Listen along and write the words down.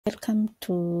Welcome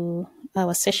to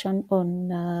our session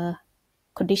on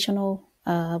conditional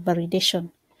validation.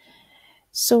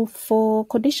 So for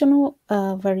conditional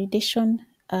validation,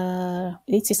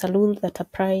 it is a rule that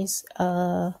applies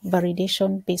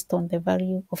validation based on the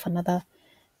value of another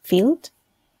field.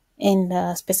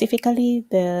 And specifically,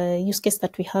 the use case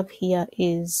that we have here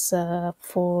is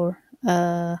for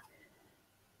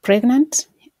pregnant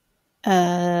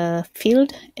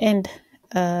field and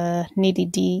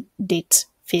needy date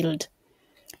field.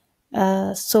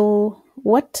 So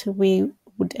what we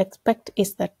would expect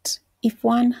is that if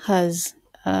one has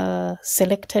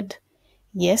selected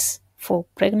yes for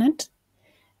pregnant,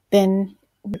 then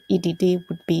EDD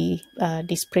would be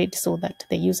displayed so that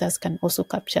the users can also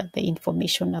capture the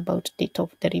information about date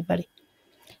of delivery.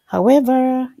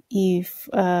 However, if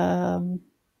the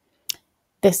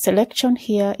selection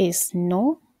here is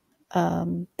no,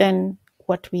 then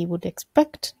what we would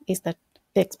expect is that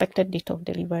the expected date of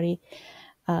delivery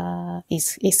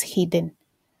is hidden.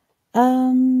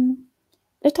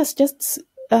 Let us just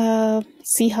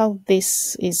see how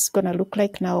this is going to look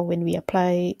like now when we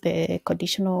apply the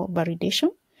conditional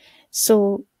validation.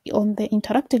 So on the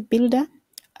interactive builder,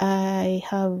 I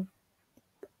have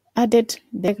added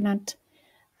the pregnant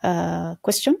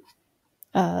question,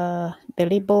 the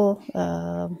label,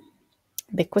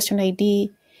 the question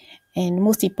ID, and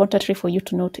most importantly for you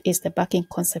to note is the backing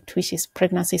concept, which is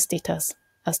pregnancy status,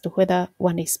 as to whether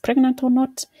one is pregnant or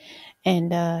not.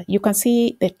 And you can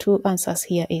see the two answers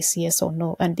here is yes or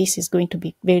no. And this is going to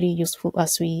be very useful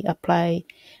as we apply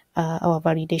our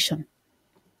validation.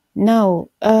 Now,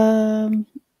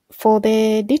 for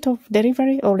the date of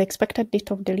delivery or expected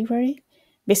date of delivery,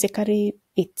 basically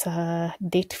it's a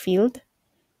date field.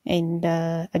 And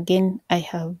again, I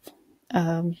have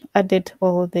added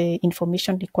all the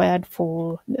information required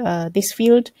for this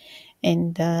field,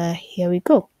 and here we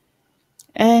go.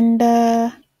 And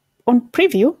on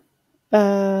preview,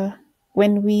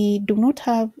 when we do not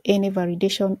have any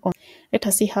validation on, let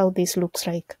us see how this looks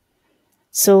like.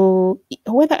 So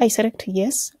whether I select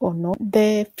yes or no,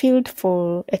 the field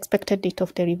for expected date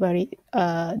of delivery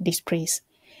displays.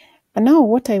 And now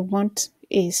what I want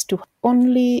is to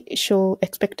only show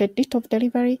expected date of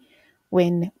delivery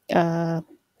when I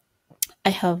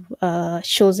have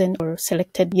chosen or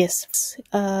selected yes.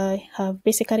 I have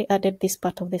basically added this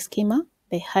part of the schema,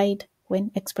 the hide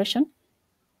when expression.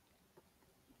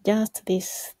 Just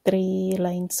these 3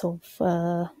 lines of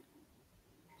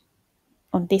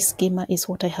on this schema is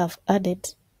what I have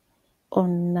added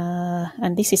on,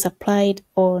 and this is applied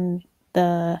on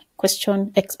the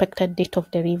question expected date of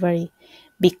delivery,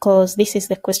 because this is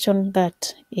the question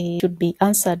that should be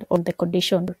answered on the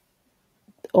condition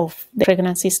of the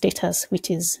pregnancy status, which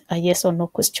is a yes or no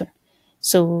question.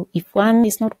 So if one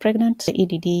is not pregnant, the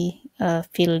EDD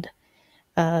field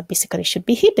basically should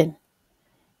be hidden.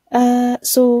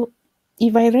 So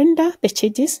if I render the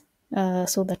changes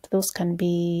so that those can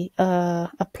be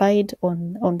applied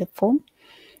on the form,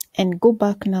 and go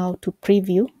back now to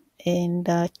preview and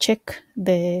check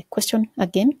the question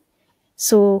again.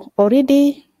 So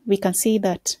already we can see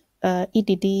that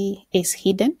EDD is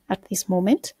hidden at this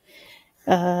moment.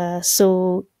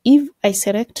 So if I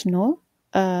select no,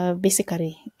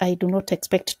 basically I do not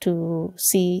expect to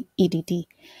see EDD.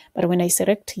 But when I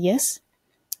select yes,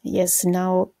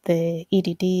 now the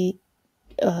EDD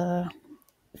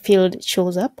field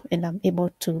shows up, and I'm able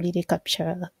to really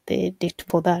capture the date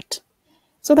for that.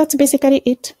 So that's basically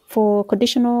it for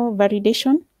conditional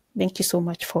validation. Thank you so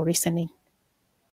much for listening.